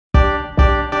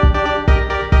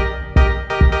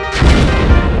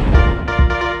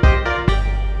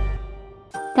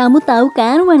Kamu tahu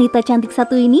kan wanita cantik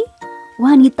satu ini?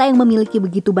 Wanita yang memiliki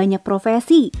begitu banyak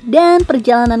profesi dan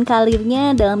perjalanan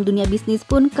karirnya dalam dunia bisnis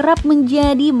pun kerap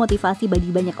menjadi motivasi bagi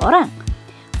banyak orang.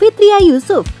 Fitria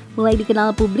Yusuf mulai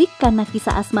dikenal publik karena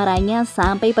kisah asmaranya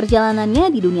sampai perjalanannya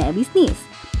di dunia bisnis.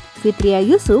 Fitria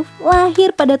Yusuf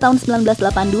lahir pada tahun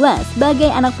 1982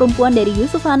 sebagai anak perempuan dari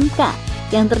Yusuf Hamka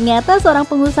yang ternyata seorang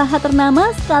pengusaha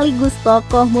ternama sekaligus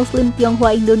tokoh Muslim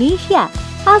Tionghoa Indonesia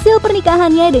hasil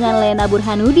pernikahannya dengan Lena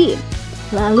Burhanudin.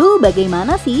 Lalu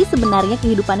bagaimana sih sebenarnya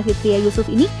kehidupan Fitria Yusuf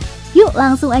ini? Yuk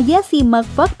langsung aja simak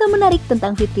fakta menarik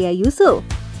tentang Fitria Yusuf.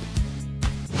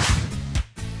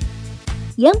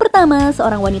 Yang pertama,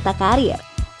 seorang wanita karir.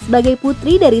 Sebagai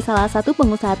putri dari salah satu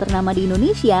pengusaha ternama di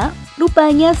Indonesia,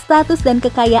 rupanya status dan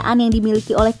kekayaan yang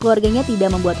dimiliki oleh keluarganya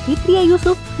tidak membuat Fitria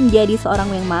Yusuf menjadi seorang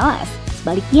yang malas.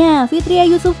 Sebaliknya, Fitria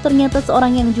Yusuf ternyata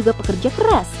seorang yang juga pekerja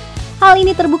keras. Hal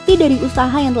ini terbukti dari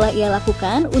usaha yang telah ia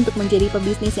lakukan untuk menjadi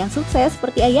pebisnis yang sukses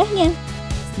seperti ayahnya.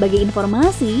 Sebagai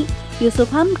informasi, Yusuf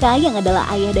Hamka yang adalah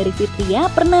ayah dari Fitria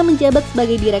pernah menjabat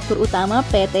sebagai Direktur Utama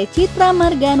PT Citra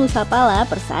Marga Nusapala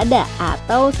Persada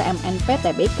atau CMNP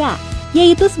Tbk,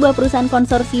 yaitu sebuah perusahaan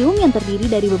konsorsium yang terdiri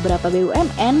dari beberapa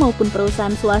BUMN maupun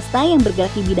perusahaan swasta yang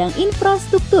bergerak di bidang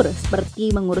infrastruktur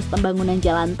seperti mengurus pembangunan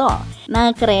jalan tol.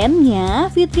 Nah, kerennya,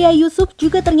 Fitria Yusuf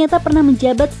juga ternyata pernah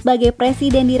menjabat sebagai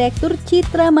Presiden Direktur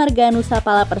Citra Marga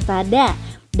Nusapala Persada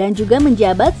dan juga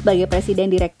menjabat sebagai Presiden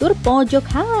Direktur Pojok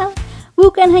Halal.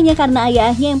 Bukan hanya karena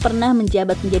ayahnya yang pernah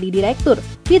menjabat menjadi direktur,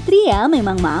 Fitria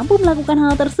memang mampu melakukan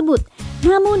hal tersebut.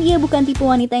 Namun ia bukan tipe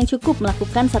wanita yang cukup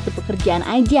melakukan satu pekerjaan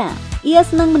aja. Ia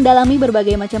senang mendalami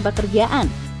berbagai macam pekerjaan.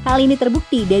 Hal ini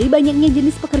terbukti dari banyaknya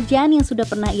jenis pekerjaan yang sudah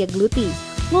pernah ia geluti.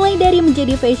 Mulai dari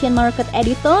menjadi fashion market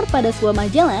editor pada sebuah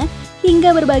majalah, hingga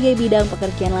berbagai bidang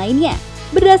pekerjaan lainnya.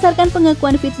 Berdasarkan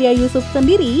pengakuan Fitria Yusuf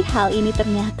sendiri, hal ini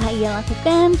ternyata ia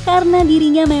lakukan karena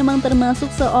dirinya memang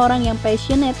termasuk seorang yang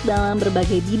passionate dalam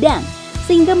berbagai bidang.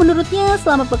 Sehingga menurutnya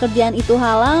selama pekerjaan itu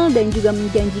halal dan juga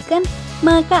menjanjikan,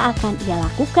 maka akan ia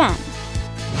lakukan.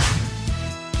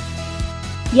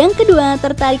 Yang kedua,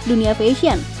 tertarik dunia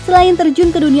fashion. Selain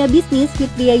terjun ke dunia bisnis,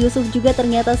 Fitria Yusuf juga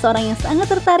ternyata seorang yang sangat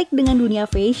tertarik dengan dunia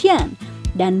fashion.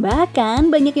 Dan bahkan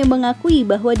banyak yang mengakui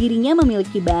bahwa dirinya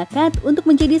memiliki bakat untuk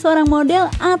menjadi seorang model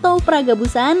atau peraga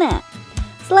busana.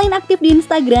 Selain aktif di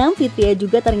Instagram, Fitria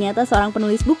juga ternyata seorang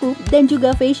penulis buku dan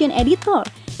juga fashion editor.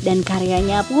 Dan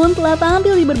karyanya pun telah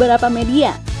tampil di beberapa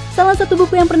media. Salah satu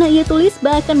buku yang pernah ia tulis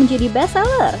bahkan menjadi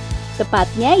bestseller.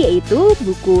 Tepatnya yaitu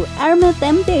buku Army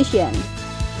Temptation.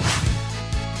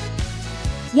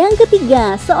 Yang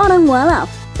ketiga, seorang mualaf.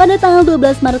 Pada tanggal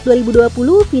 12 Maret 2020,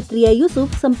 Fitria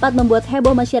Yusuf sempat membuat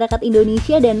heboh masyarakat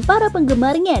Indonesia dan para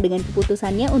penggemarnya dengan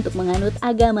keputusannya untuk menganut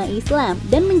agama Islam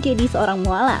dan menjadi seorang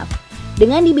mualaf.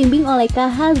 Dengan dibimbing oleh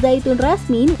KH Zaitun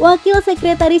Rasmin, Wakil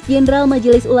Sekretaris Jenderal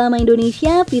Majelis Ulama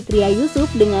Indonesia, Fitria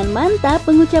Yusuf dengan mantap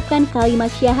mengucapkan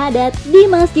kalimat syahadat di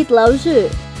Masjid Lausu,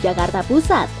 Jakarta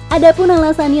Pusat. Adapun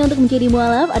alasannya untuk menjadi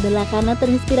mualaf adalah karena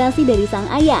terinspirasi dari sang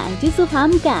ayah, Yusuf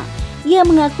Hamka. Ia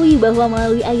mengakui bahwa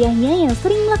melalui ayahnya yang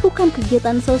sering melakukan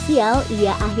kegiatan sosial,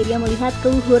 ia akhirnya melihat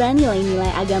keluhuran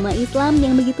nilai-nilai agama Islam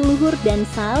yang begitu luhur dan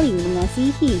saling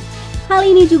mengasihi. Hal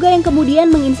ini juga yang kemudian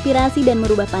menginspirasi dan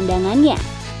merubah pandangannya.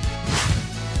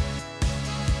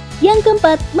 Yang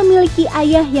keempat, memiliki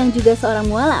ayah yang juga seorang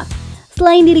mualaf.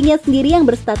 Selain dirinya sendiri yang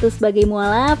berstatus sebagai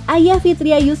mualaf, ayah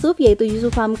Fitria Yusuf yaitu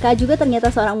Yusuf Hamka juga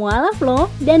ternyata seorang mualaf loh,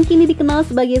 dan kini dikenal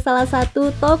sebagai salah satu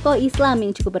tokoh Islam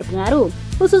yang cukup berpengaruh,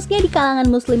 khususnya di kalangan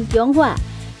Muslim Tionghoa.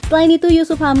 Selain itu,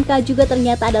 Yusuf Hamka juga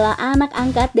ternyata adalah anak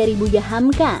angkat dari Buya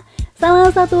Hamka,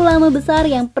 salah satu ulama besar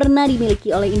yang pernah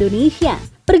dimiliki oleh Indonesia.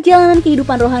 Perjalanan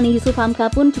kehidupan rohani Yusuf Hamka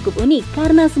pun cukup unik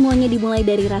karena semuanya dimulai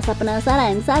dari rasa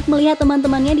penasaran saat melihat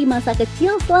teman-temannya di masa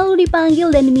kecil selalu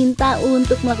dipanggil dan diminta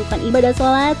untuk melakukan ibadah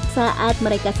sholat saat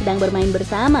mereka sedang bermain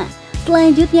bersama.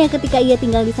 Selanjutnya ketika ia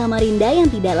tinggal di Samarinda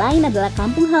yang tidak lain adalah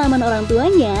kampung halaman orang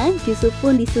tuanya, Yusuf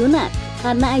pun disunat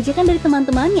karena ajakan dari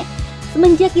teman-temannya.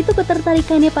 Semenjak itu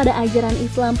ketertarikannya pada ajaran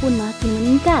Islam pun makin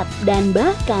meningkat dan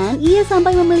bahkan ia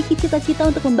sampai memiliki cita-cita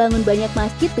untuk membangun banyak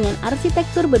masjid dengan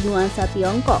arsitektur bernuansa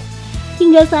Tiongkok.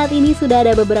 Hingga saat ini sudah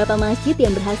ada beberapa masjid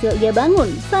yang berhasil ia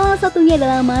bangun. Salah satunya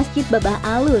adalah Masjid Babah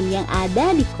Alun yang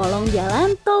ada di kolong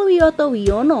Jalan Tol Wiyoto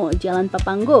Wiono, Jalan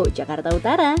Papanggo, Jakarta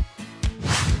Utara.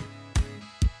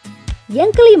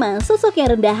 Yang kelima, sosok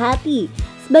yang rendah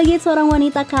hati. Sebagai seorang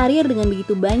wanita karir dengan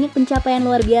begitu banyak pencapaian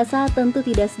luar biasa, tentu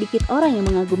tidak sedikit orang yang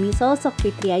mengagumi sosok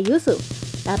Fitria Yusuf.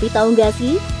 Tapi tahu gak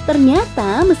sih,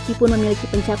 ternyata meskipun memiliki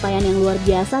pencapaian yang luar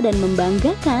biasa dan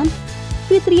membanggakan,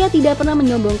 Fitria tidak pernah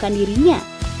menyombongkan dirinya.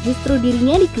 Justru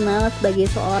dirinya dikenal sebagai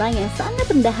seorang yang sangat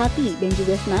rendah hati dan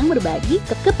juga senang berbagi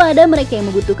kepada mereka yang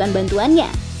membutuhkan bantuannya.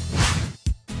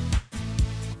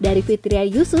 Dari Fitria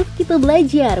Yusuf, kita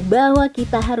belajar bahwa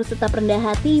kita harus tetap rendah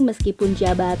hati meskipun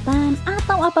jabatan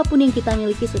atau apapun yang kita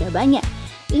miliki sudah banyak.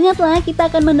 Ingatlah, kita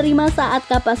akan menerima saat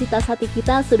kapasitas hati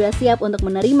kita sudah siap untuk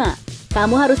menerima.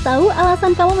 Kamu harus tahu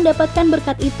alasan kamu mendapatkan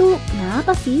berkat itu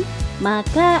kenapa sih?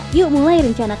 Maka yuk mulai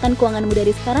rencanakan keuanganmu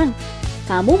dari sekarang.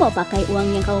 Kamu mau pakai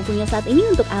uang yang kamu punya saat ini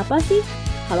untuk apa sih?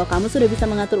 Kalau kamu sudah bisa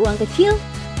mengatur uang kecil,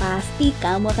 pasti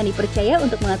kamu akan dipercaya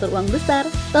untuk mengatur uang besar.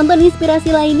 Tonton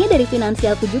inspirasi lainnya dari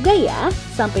Finansialku juga ya.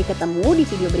 Sampai ketemu di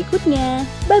video berikutnya.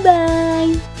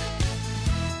 Bye-bye.